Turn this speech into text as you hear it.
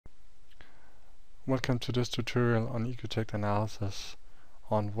Welcome to this tutorial on Ecotect analysis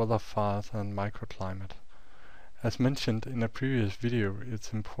on weather files and microclimate. As mentioned in a previous video,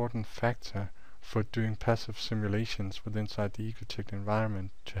 it's an important factor for doing passive simulations within the Ecotect environment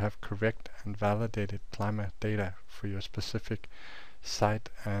to have correct and validated climate data for your specific site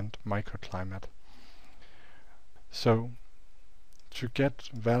and microclimate. So, to get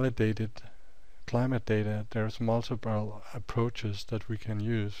validated climate data, there's multiple approaches that we can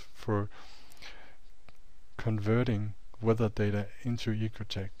use for converting weather data into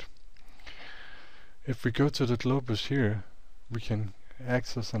Ecotect. If we go to the globus here, we can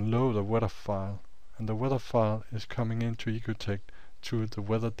access and load a weather file, and the weather file is coming into Ecotect to the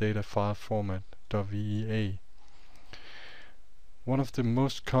weather data file format .vea. One of the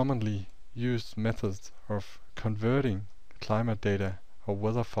most commonly used methods of converting climate data or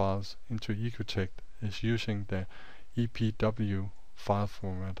weather files into Ecotect is using the EPW file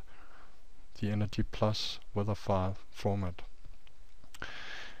format, the Energy Plus weather file format.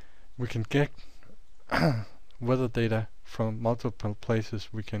 We can get weather data from multiple places.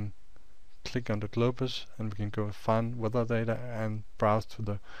 We can click on the globus and we can go find weather data and browse to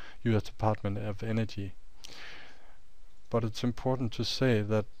the US Department of Energy. But it's important to say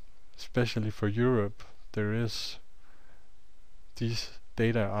that especially for Europe, these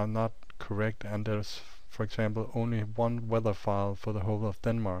data are not correct, and there's, for example, only one weather file for the whole of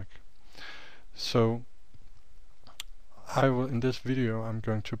Denmark. So in this video I'm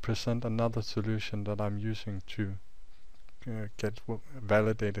going to present another solution that I'm using to get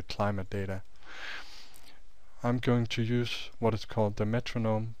validated climate data. I'm going to use what is called the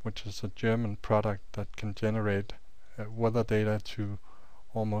Metronome, which is a German product that can generate weather data to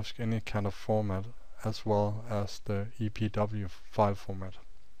almost any kind of format, as well as the EPW file format.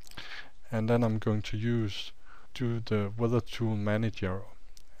 And then I'm going to do the weather tool manager,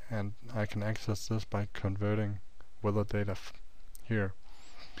 and I can access this by converting weather data here.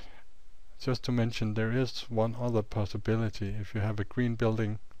 Just to mention, there is one other possibility. If you have a Green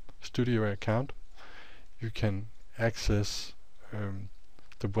Building Studio account, you can access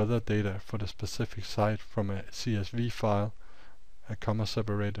the weather data for the specific site from a CSV file, a comma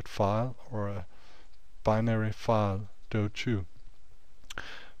separated file, or a binary file DOE2.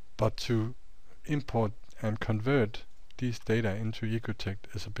 But to import and convert these data into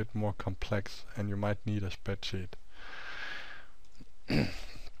Ecotect is a bit more complex, and you might need a spreadsheet.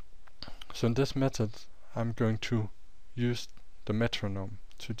 So in this method I'm going to use the Metronome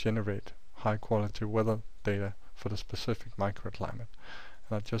to generate high quality weather data for the specific microclimate.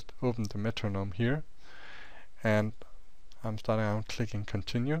 And I just opened the Metronome here, and I'm starting out clicking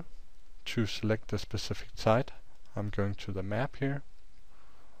continue to select the specific site. I'm going to the map here,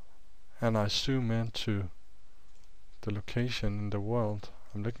 and I zoom into the location in the world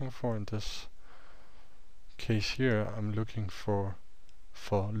I'm looking for. In this case here, I'm looking for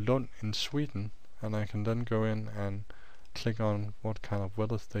Lund in Sweden, and I can then go in and click on what kind of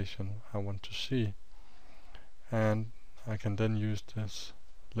weather station I want to see, and I can then use this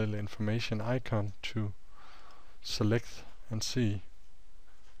little information icon to select and see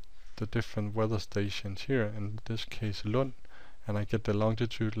the different weather stations here, in this case Lund, and I get the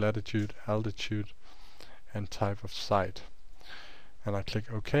longitude, latitude, altitude and type of site, and I click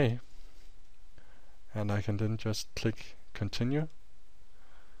OK, and I can then just click continue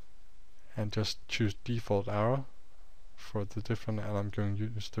and just choose default arrow for the different, and I'm going to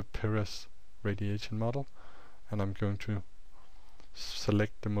use the Perez radiation model, and I'm going to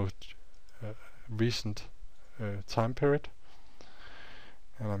select the most recent time period,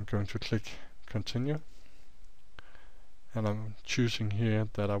 and I'm going to click continue, and I'm choosing here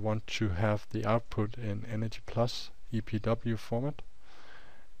that I want to have the output in Energy Plus EPW format,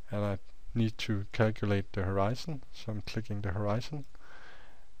 and I need to calculate the horizon, so I'm clicking the horizon,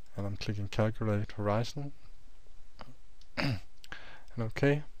 and I'm clicking calculate horizon and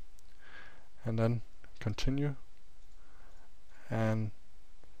OK, and then continue, and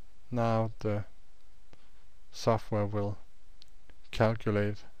now the software will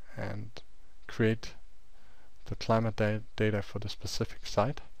calculate and create the climate data for the specific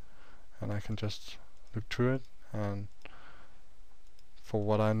site, and I can just look through it, and for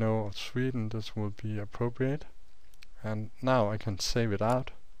what I know of Sweden this will be appropriate. And now I can save it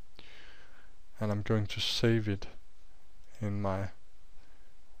out, and I'm going to save it in on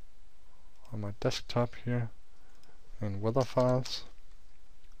my desktop here in weather files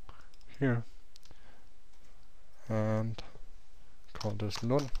here, and call this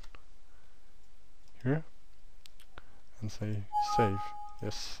Lund here and say save.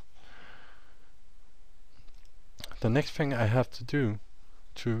 Yes. The next thing I have to do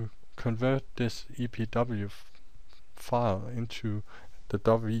to convert this EPW file into the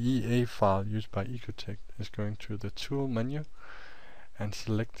WEA file used by Ecotect is going to the Tool menu and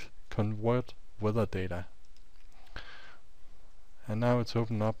select Convert Weather Data. And now it's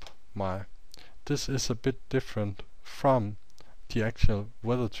opened up my... This is a bit different from the actual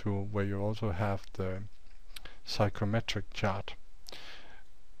weather tool, where you also have the psychrometric chart.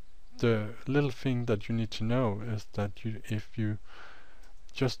 The little thing that you need to know is that if you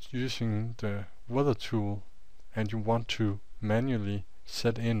just using the weather tool and you want to manually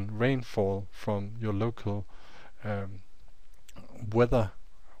set in rainfall from your local weather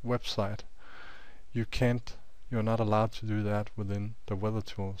website, you're not allowed to do that within the weather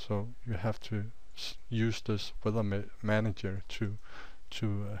tool, so you have to use this weather manager to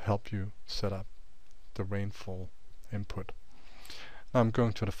help you set up the rainfall input. Now I'm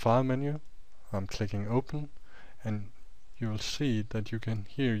going to the file menu, I'm clicking open, and you will see that you can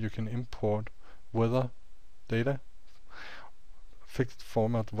import weather data, fixed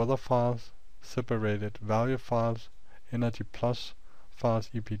format weather files, separated value files, energy plus files,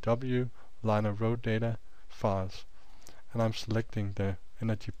 EPW, line of road data files. And I'm selecting the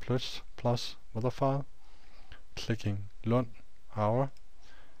energy plus weather file, clicking Lund hour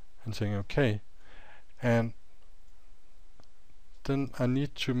and saying OK. And then I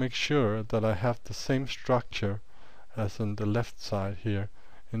need to make sure that I have the same structure as in the left side here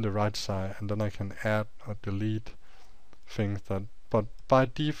in the right side, and then I can add or delete things that, but by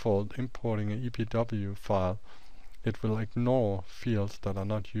default importing an EPW file, it will ignore fields that are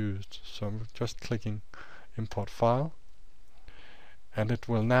not used. So I'm just clicking import file, and it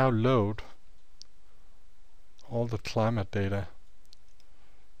will now load all the climate data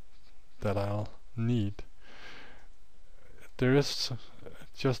that I'll need. There is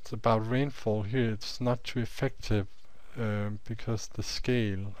just about rainfall here, it's not too effective because the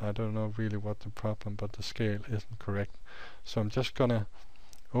scale, I don't know really what the problem, but the scale isn't correct. So I'm just gonna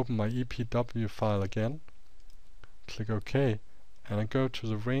open my EPW file again, click OK, and I go to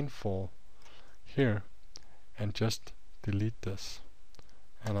the rainfall here and just delete this.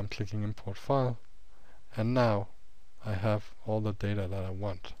 And I'm clicking import file, and now I have all the data that I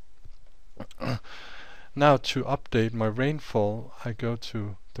want. Now to update my rainfall, I go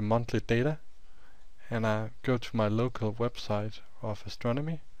to the monthly data and I go to my local website of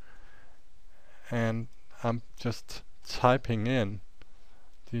astronomy, and I'm just typing in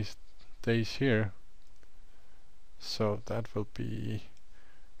these days here. So that will be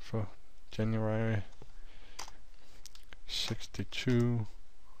for January 62,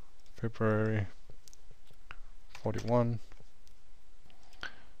 February 41.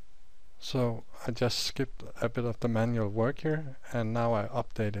 So I just skipped a bit of the manual work here, and now I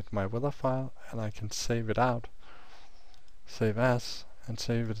updated my weather file, and I can save it out, save as, and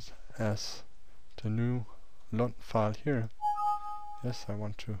save it as the new Lund file here. Yes, I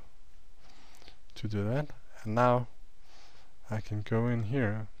want to do that. And now I can go in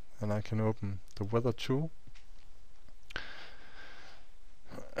here and I can open the weather tool,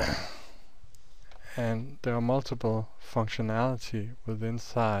 and there are multiple functionality within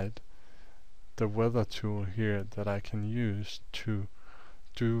inside the weather tool here that I can use to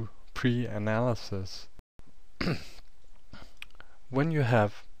do pre-analysis. When you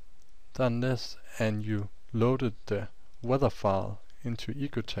have done this and you loaded the weather file into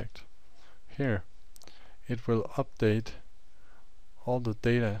Ecotect here, it will update all the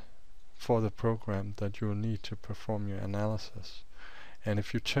data for the program that you will need to perform your analysis. And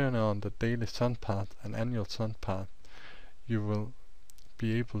if you turn on the daily sun path and annual sun path, you will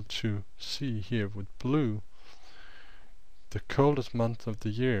be able to see here with blue the coldest month of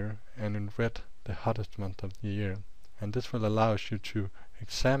the year, and in red the hottest month of the year. And this will allow you to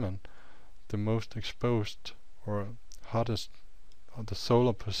examine the most exposed or hottest, or the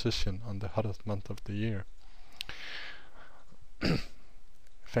solar position on the hottest month of the year.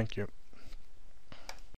 Thank you.